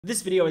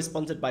This video is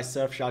sponsored by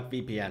Surfshark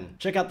VPN.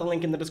 Check out the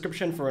link in the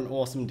description for an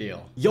awesome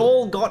deal.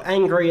 Y'all got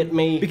angry at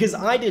me because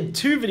I did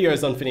 2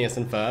 videos on Phineas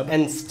and Ferb,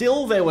 and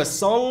still there were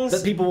songs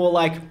that people were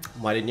like,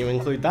 why didn't you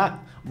include that?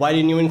 Why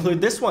didn't you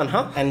include this one,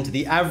 huh? And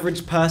the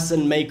average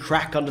person may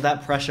crack under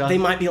that pressure. They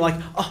might be like,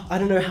 oh, I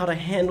don't know how to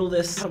handle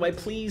this. How do I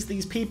please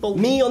these people?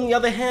 Me, on the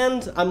other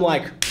hand, I'm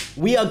like,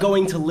 we are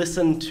going to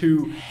listen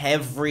to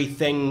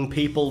everything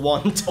people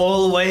want,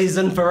 always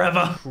and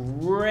forever.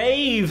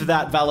 Crave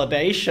that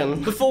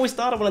validation. Before we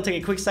start, I want to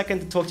take a quick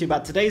second to talk to you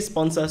about today's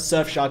sponsor,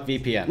 Surfshark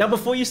VPN. Now,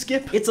 before you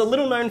skip, it's a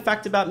little known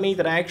fact about me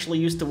that I actually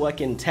used to work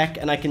in tech,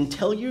 and I can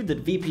tell you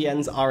that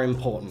VPNs are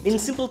important. In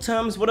simple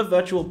terms, what a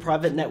virtual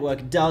private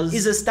network does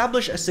is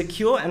establish a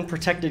secure and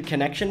protected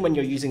connection when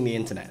you're using the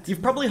internet.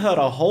 You've probably heard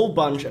a whole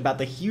bunch about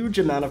the huge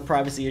amount of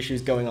privacy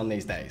issues going on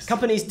these days.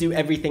 Companies do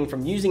everything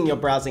from using your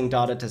browsing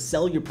data to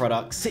sell your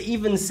products, to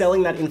even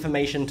selling that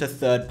information to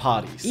third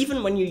parties.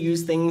 Even when you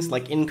use things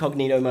like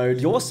incognito mode,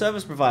 your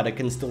service provider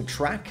can still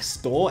track,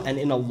 store, and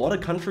in a lot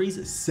of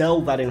countries, sell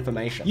that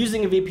information.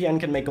 Using a VPN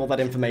can make all that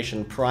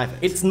information private.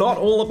 It's not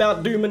all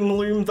about doom and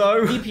gloom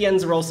though.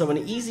 VPNs are also an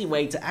easy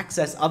way to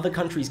access other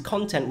countries'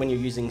 content when you're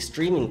using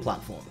streaming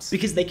platforms,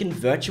 because they can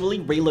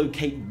virtually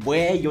relocate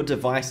where your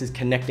device is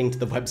connecting to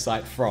the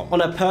website from.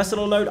 On a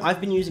personal note,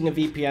 I've been using a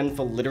VPN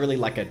for literally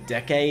like a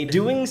decade.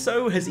 Doing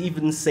so has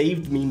even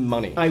saved me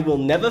money. I will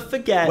never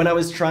forget when I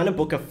was trying to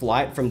book a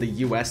flight from the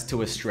US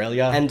to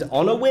Australia, and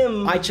on a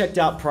whim, I checked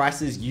out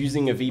prices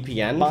using a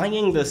VPN.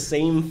 Buying the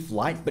same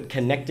flight but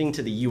connecting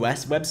to the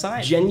US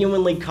website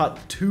genuinely cut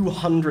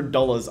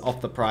 $200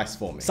 off the price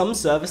for me. Some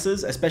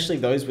services, especially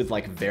those with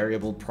like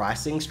variable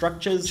pricing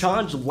structures,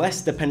 charge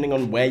less depending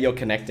on where you're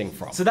connecting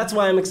from. So that's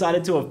why I'm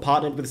excited to have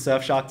partnered with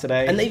Surfshark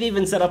today, and they've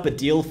even set up a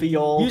deal for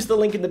y'all. Use the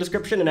link in the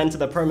description and enter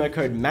the promo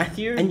code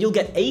Matthew, and you'll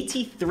get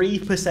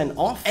 83%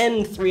 off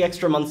and 3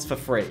 extra months for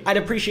free. I'd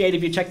appreciate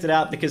if you checked it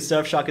out because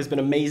Surfshark has been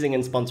amazing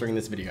in sponsoring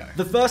this video.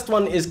 The first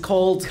one is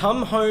called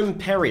Come Home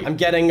Perry. I'm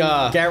getting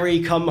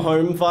Gary Come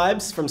Home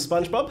vibes from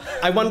SpongeBob.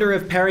 I wonder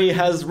if Perry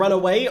has run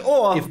away,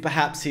 or if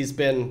perhaps he's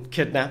been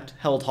kidnapped,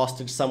 held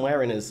hostage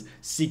somewhere in his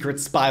secret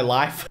spy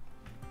life.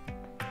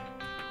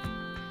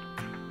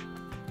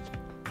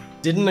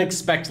 Didn't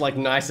expect like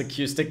nice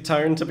acoustic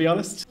tone, to be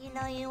honest. You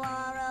know you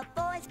are a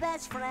boy's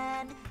best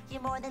friend.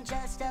 You're more than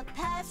just a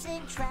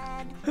passing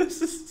trend.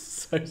 This is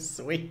so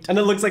sweet. And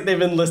it looks like they've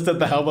enlisted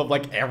the help of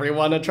like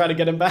everyone to try to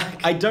get him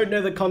back. I don't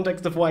know the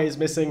context of why he's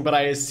missing, but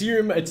I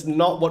assume it's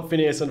not what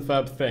Phineas and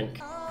Ferb think.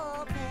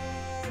 Oh,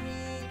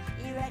 Perry,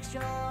 you're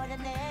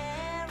extraordinary.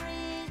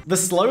 The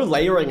slow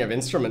layering of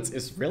instruments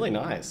is really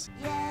nice.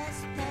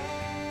 Yes, Perry.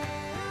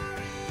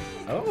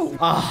 Oh,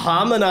 a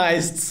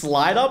harmonized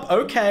slide up?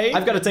 Okay.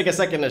 I've got to take a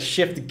second to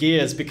shift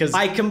gears because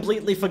I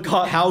completely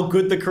forgot how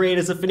good the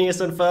creators of Phineas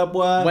and Ferb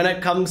were when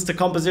it comes to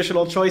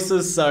compositional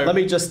choices, so let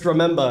me just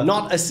remember,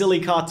 not a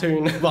silly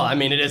cartoon. Well, I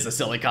mean, it is a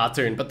silly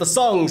cartoon, but the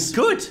song's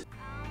good.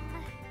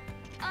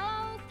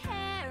 Oh,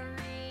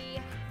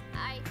 Perry,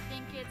 I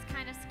think it's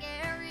kind of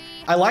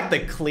scary. I like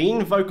the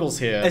clean vocals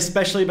here,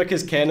 especially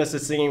because Candace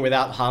is singing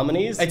without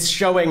harmonies. It's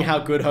showing how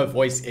good her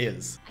voice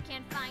is. I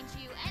can't find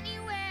you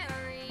anywhere.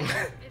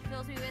 It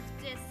fills me with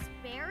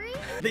despair.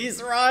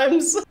 These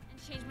rhymes. And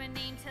change my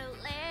name to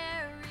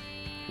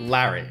Larry.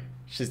 Larry.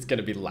 She's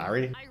gonna be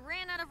Larry. I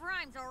ran out of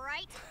rhymes, all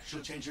right?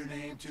 She'll change her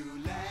name to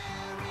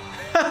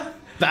Larry.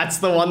 That's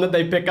the one that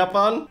they pick up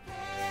on?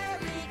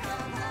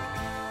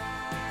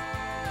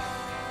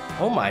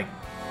 Oh my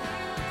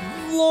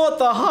Lord,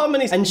 the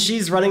harmonies. And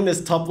she's running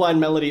this top line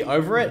melody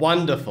over it.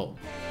 Wonderful.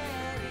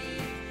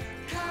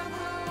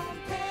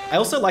 I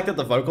also like that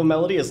the vocal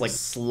melody is like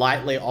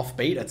slightly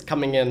offbeat. It's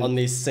coming in on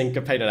these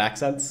syncopated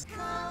accents.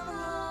 Come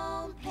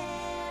home,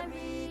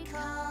 Perry,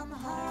 come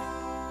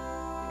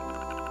home.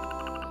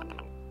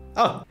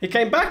 Oh, he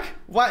came back?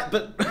 Why?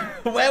 But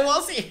where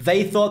was he?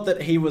 They thought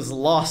that he was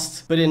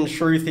lost, but in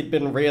truth, he'd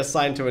been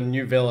reassigned to a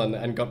new villain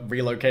and got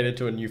relocated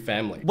to a new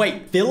family.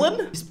 Wait,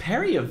 villain? Is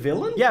Perry a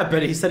villain? Yeah,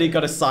 but he said he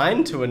got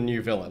assigned to a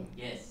new villain.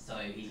 Yes, so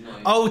he's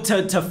no... Oh,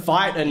 to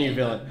fight a new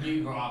villain.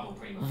 New rival,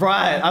 pretty much.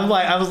 Right,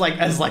 I was like,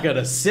 as like an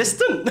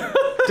assistant?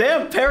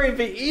 Damn, Perry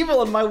be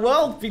evil and my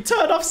world be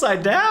turned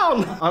upside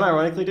down.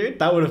 Unironically, dude,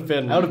 that would have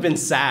been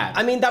sad.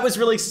 I mean, that was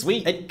really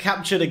sweet. It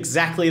captured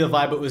exactly the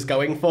vibe it was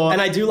going for.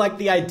 And I do like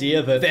the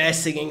idea that they're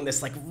singing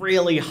this like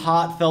really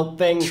heartfelt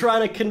thing,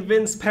 trying to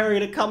convince Perry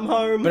to come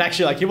home. But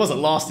actually, like, he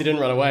wasn't lost, he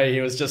didn't run away.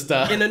 He was just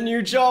in a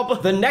new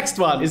job. The next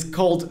one is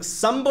called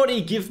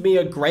Somebody Give Me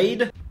a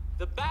Grade.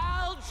 The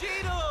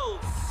Baljeetles.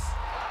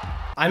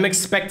 I'm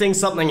expecting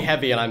something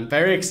heavy and I'm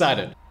very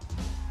excited.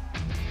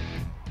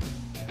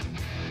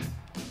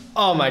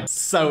 Oh my,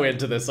 so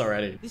into this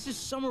already. This is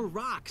Summer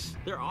Rocks.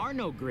 There are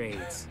no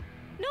grades.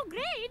 No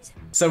grades?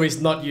 So he's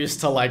not used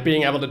to like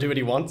being able to do what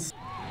he wants.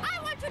 I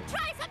want to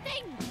try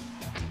something.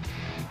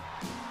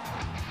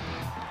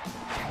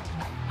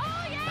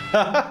 Oh,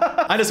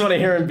 yeah. I just want to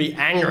hear him be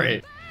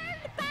angry.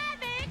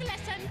 Big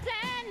lesson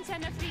plans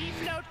and a free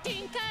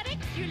floating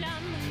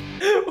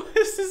curriculum. What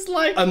is this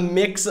like a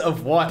mix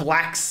of what?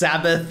 Black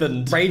Sabbath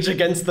and Rage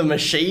Against the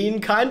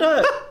Machine,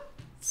 kinda?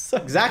 It's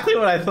exactly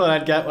what I thought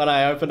I'd get when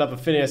I opened up a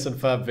Phineas and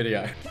Ferb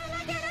video.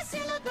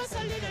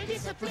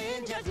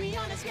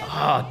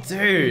 Oh,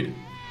 dude.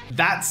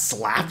 That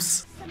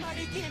slaps.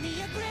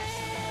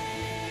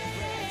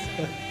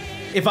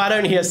 If I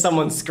don't hear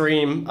someone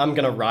scream, I'm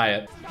gonna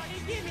riot.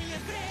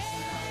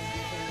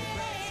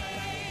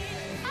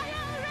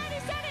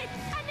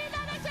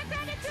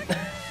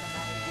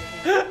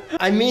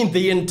 I mean,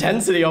 the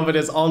intensity of it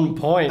is on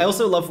point. I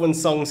also love when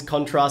songs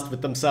contrast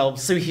with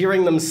themselves. So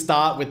hearing them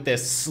start with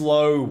this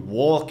slow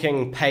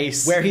walking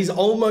pace where he's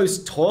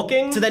almost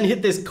talking to then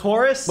hit this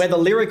chorus where the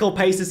lyrical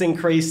pace is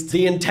increased,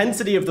 the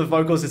intensity of the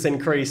vocals is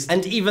increased,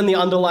 and even the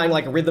underlying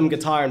like rhythm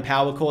guitar and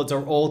power chords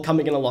are all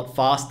coming in a lot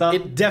faster.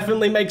 It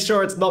definitely makes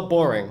sure it's not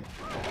boring.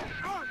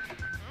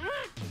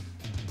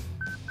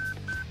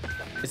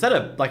 Is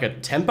that like a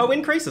tempo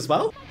increase as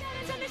well?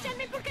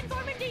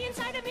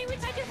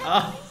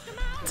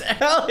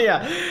 Hell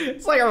yeah,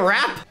 it's like a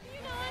rap.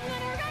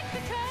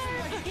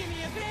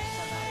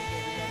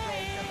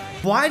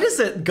 Why does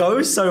it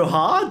go so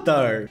hard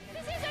though?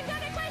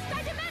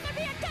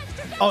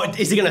 Oh,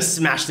 is he gonna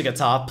smash the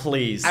guitar?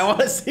 Please. I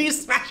wanna see you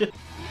smash it.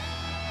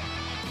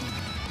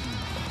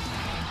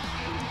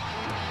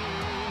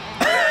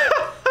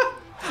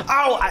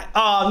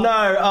 Oh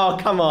no, oh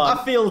come on.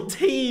 I feel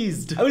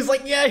teased. I was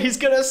like, yeah, he's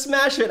gonna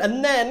smash it,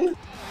 and then...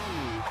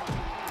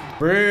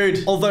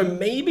 Rude. Although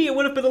maybe it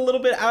would have been a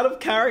little bit out of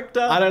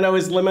character. I don't know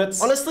his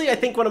limits. Honestly, I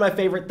think one of my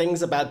favorite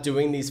things about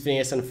doing these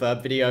Phineas and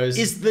Ferb videos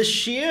is the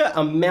sheer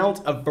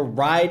amount of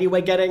variety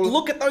we're getting.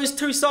 Look at those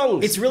two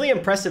songs. It's really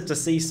impressive to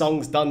see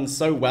songs done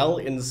so well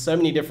in so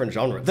many different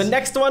genres. The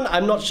next one,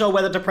 I'm not sure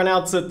whether to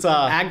pronounce it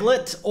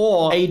Aglet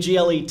or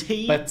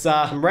A-G-L-E-T, but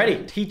I'm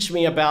ready. Teach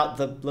me about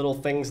the little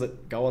things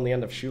that go on the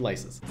end of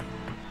shoelaces.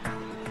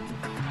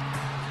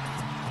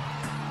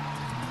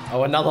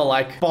 Oh, another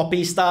like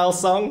boppy style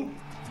song.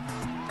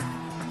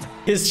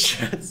 His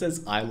shirt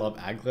says, I love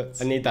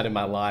aglets. I need that in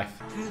my life.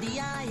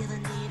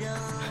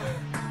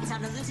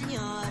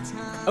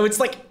 Oh, it's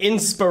like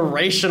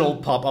inspirational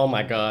pop. Oh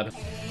my God.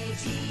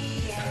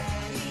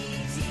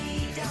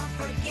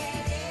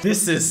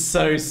 This is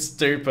so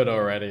stupid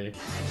already.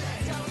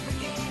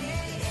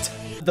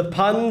 The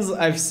puns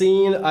I've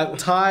seen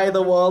tie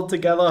the world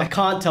together. I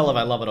can't tell if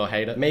I love it or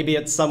hate it. Maybe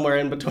it's somewhere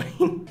in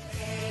between.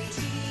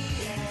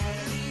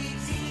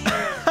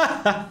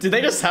 Did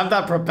they just have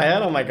that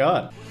prepared? Oh my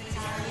God.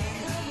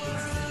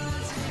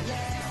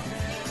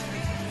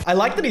 I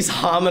like that he's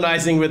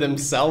harmonizing with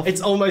himself.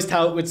 It's almost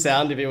how it would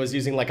sound if he was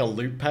using like a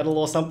loop pedal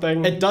or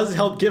something. It does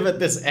help give it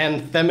this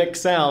anthemic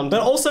sound. But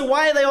also,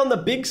 why are they on the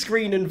big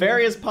screen in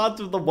various parts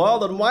of the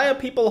world? And why are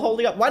people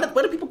holding up? Why do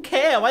people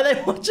care? Why are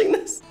they watching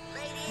this?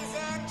 Ladies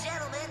and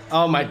gentlemen.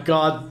 Oh my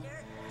God.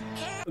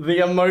 The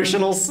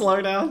emotional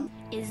slowdown.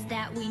 Is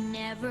that we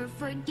never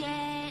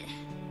forget.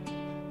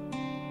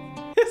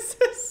 This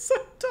is so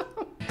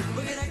dumb. We're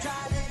gonna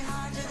drive it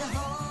hard to the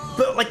hole.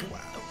 But like,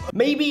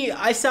 maybe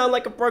I sound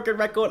like a broken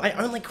record. My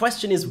only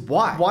question is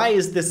why? Why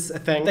is this a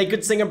thing? They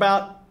could sing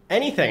about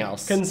anything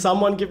else. Can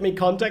someone give me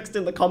context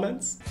in the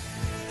comments?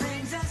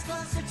 Brings us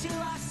closer to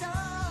our soul.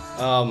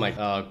 Oh my,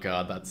 oh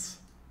God, that's...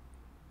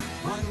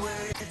 One word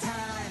at a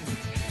time.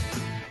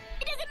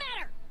 It doesn't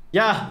matter.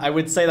 Yeah, I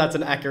would say that's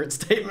an accurate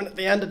statement at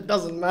the end. It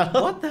doesn't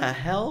matter. What the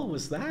hell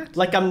was that?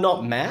 Like, I'm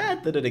not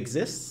mad that it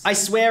exists. I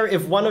swear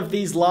if one of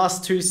these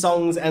last two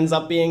songs ends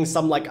up being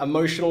some like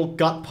emotional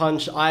gut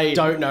punch, I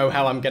don't know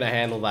how I'm gonna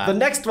handle that. The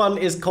next one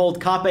is called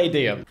Carpe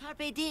Diem.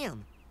 Carpe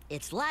diem.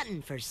 It's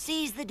Latin for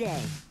seize the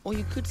day. Or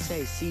you could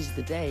say seize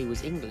the day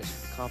was English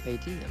for carpe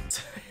diem.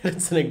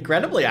 It's an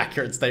incredibly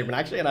accurate statement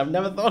actually, and I've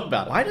never thought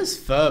about it. Why does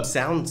Ferb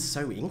sound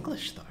so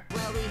English though?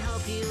 Well, we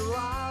hope you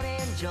all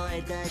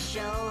enjoyed the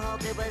show.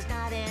 Hope it was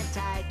not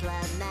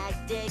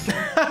anticlimactic.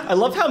 I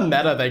love how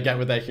meta they get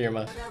with their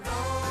humor. The roller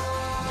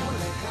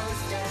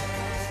coaster.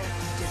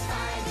 Just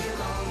find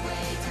your own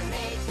way to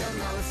make the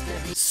most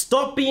of it.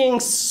 Stop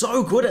being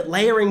so good at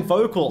layering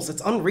vocals.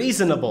 It's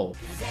unreasonable.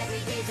 'Cause every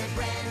day's a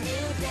brand new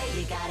day.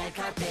 You gotta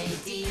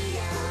carpe diem.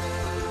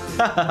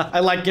 I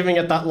like giving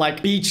it that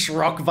like beach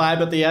rock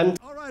vibe at the end.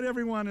 All right,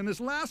 everyone, in this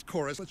last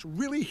chorus, let's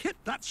really hit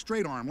that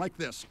straight arm like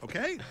this,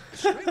 okay?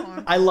 Straight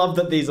arm. I love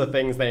that these are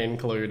things they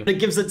include. It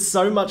gives it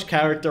so much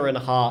character and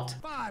heart.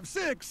 5,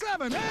 6,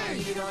 7,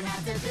 8. You don't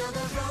have to build a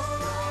roller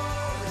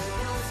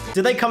coaster.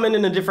 Did they come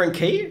in a different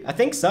key? I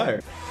think so.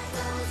 Those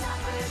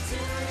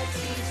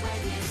opportunities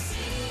when you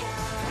see 'em.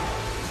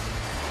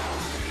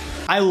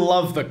 I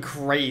love the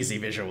crazy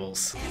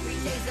visuals. Every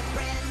day's a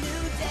brand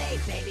new day,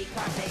 baby.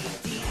 Carpe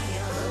diem.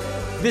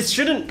 This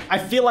shouldn't, I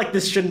feel like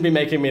this shouldn't be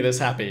making me this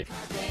happy.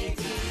 Carpe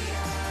diem.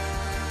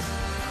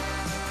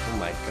 Oh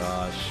my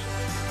gosh.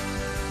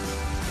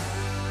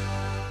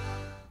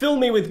 Fill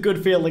me with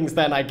good feelings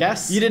then, I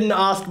guess. You didn't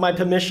ask my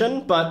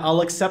permission, but I'll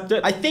accept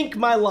it. I think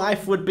my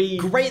life would be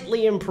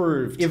greatly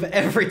improved if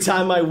every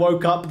time I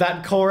woke up,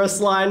 that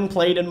chorus line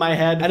played in my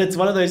head. And it's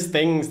one of those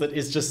things that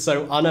is just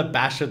so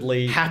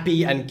unabashedly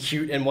happy and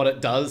cute in what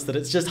it does that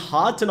it's just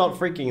hard to not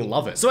freaking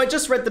love it. So I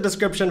just read the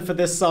description for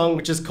this song,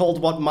 which is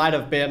called What Might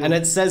Have Been. And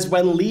it says,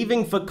 when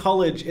leaving for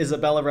college,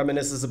 Isabella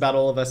reminisces about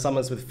all of her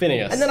summers with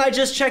Phineas. And then I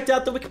just checked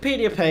out the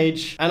Wikipedia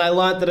page and I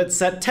learned that it's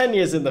set 10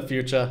 years in the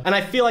future. And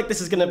I feel like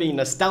this is gonna be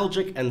nostalgic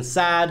and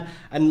sad.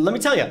 And let me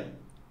tell you,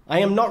 I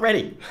am not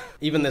ready.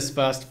 Even this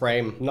first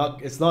frame,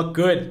 it's not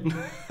good.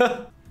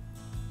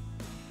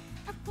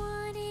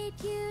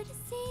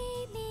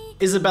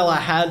 Isabella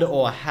had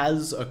or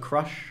has a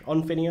crush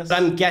on Phineas.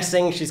 I'm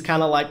guessing she's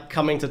kind of like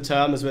coming to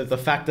terms with the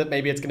fact that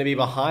maybe it's going to be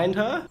behind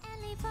her.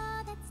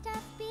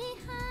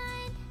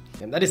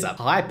 And that is a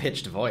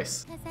high-pitched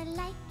voice.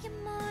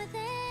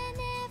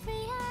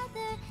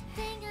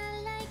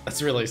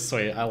 That's really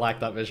sweet. I like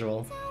that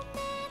visual.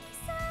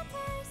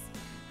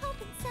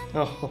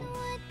 Oh.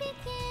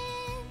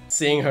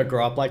 Seeing her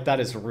grow up like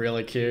that is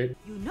really cute.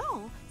 You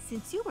know,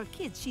 since you were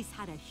kids, she's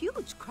had a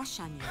huge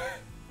crush on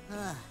you.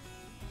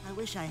 I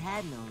wish I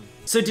had known.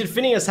 So did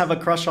Phineas have a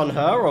crush on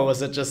her, or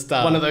was it just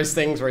one of those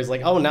things where he's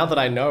like, oh, now that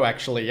I know,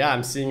 actually, yeah,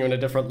 I'm seeing you in a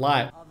different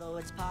light. Although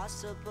it's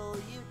possible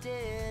you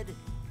did,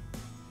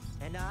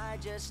 and I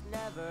just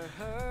never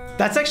heard.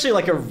 That's actually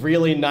like a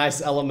really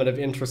nice element of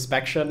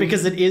introspection,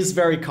 because it is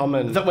very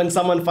common that when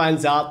someone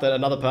finds out that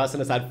another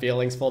person has had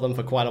feelings for them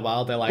for quite a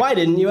while, they're like, why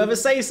didn't you ever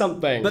say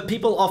something? But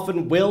people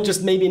often will,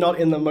 just maybe not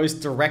in the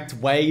most direct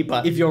way,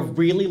 but if you're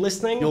really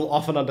listening, you'll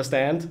often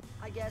understand.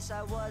 I guess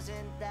I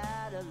wasn't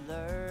that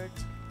alert.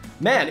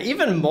 Man,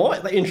 even more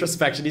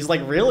introspection. He's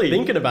like really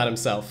thinking about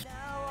himself.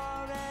 Now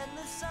our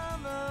endless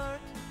summer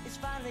is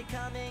finally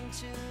coming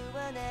to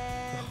an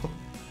end.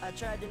 I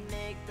tried to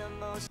make the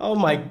most. Oh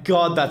my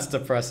god, that's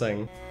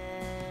depressing.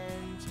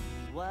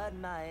 What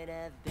might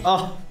have been.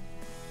 Oh.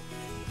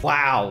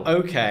 Wow,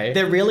 okay.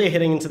 They're really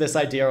hitting into this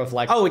idea of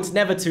like, oh, it's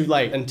never too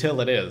late until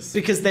it is.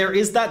 Because there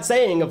is that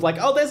saying of like,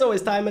 oh, there's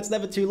always time, it's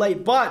never too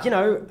late. But, you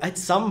know, at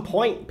some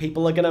point,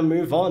 people are gonna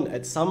move on.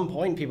 At some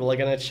point, people are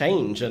gonna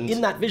change. And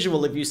in that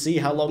visual, if you see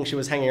how long she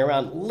was hanging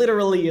around,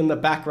 literally in the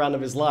background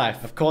of his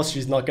life, of course,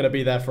 she's not gonna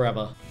be there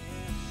forever.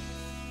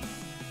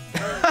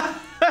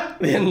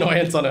 The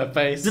annoyance on her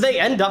face. Do they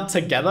end up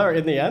together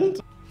in the end?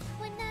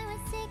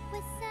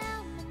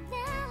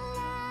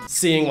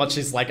 Seeing what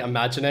she's like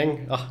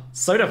imagining. Oh,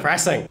 so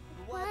depressing.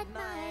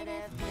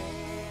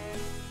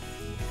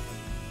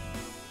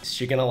 Is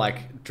she gonna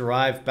like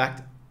drive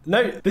back?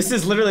 No, this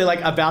is literally like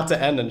about to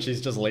end and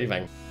she's just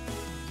leaving.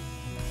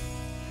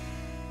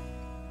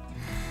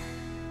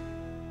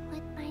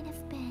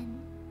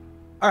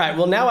 All right,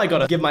 well now I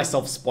gotta give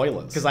myself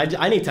spoilers because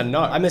I need to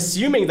know. I'm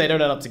assuming they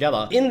don't end up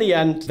together. In the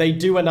end, they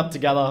do end up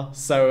together,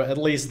 so at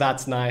least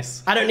that's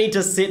nice. I don't need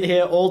to sit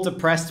here all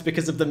depressed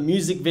because of the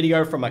music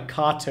video from a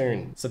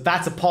cartoon. So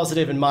that's a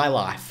positive in my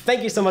life.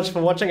 Thank you so much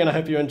for watching and I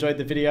hope you enjoyed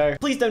the video.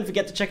 Please don't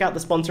forget to check out the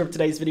sponsor of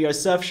today's video,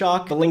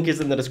 Surfshark. The link is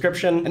in the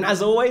description. And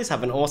as always,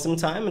 have an awesome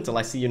time until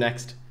I see you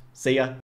next. See ya.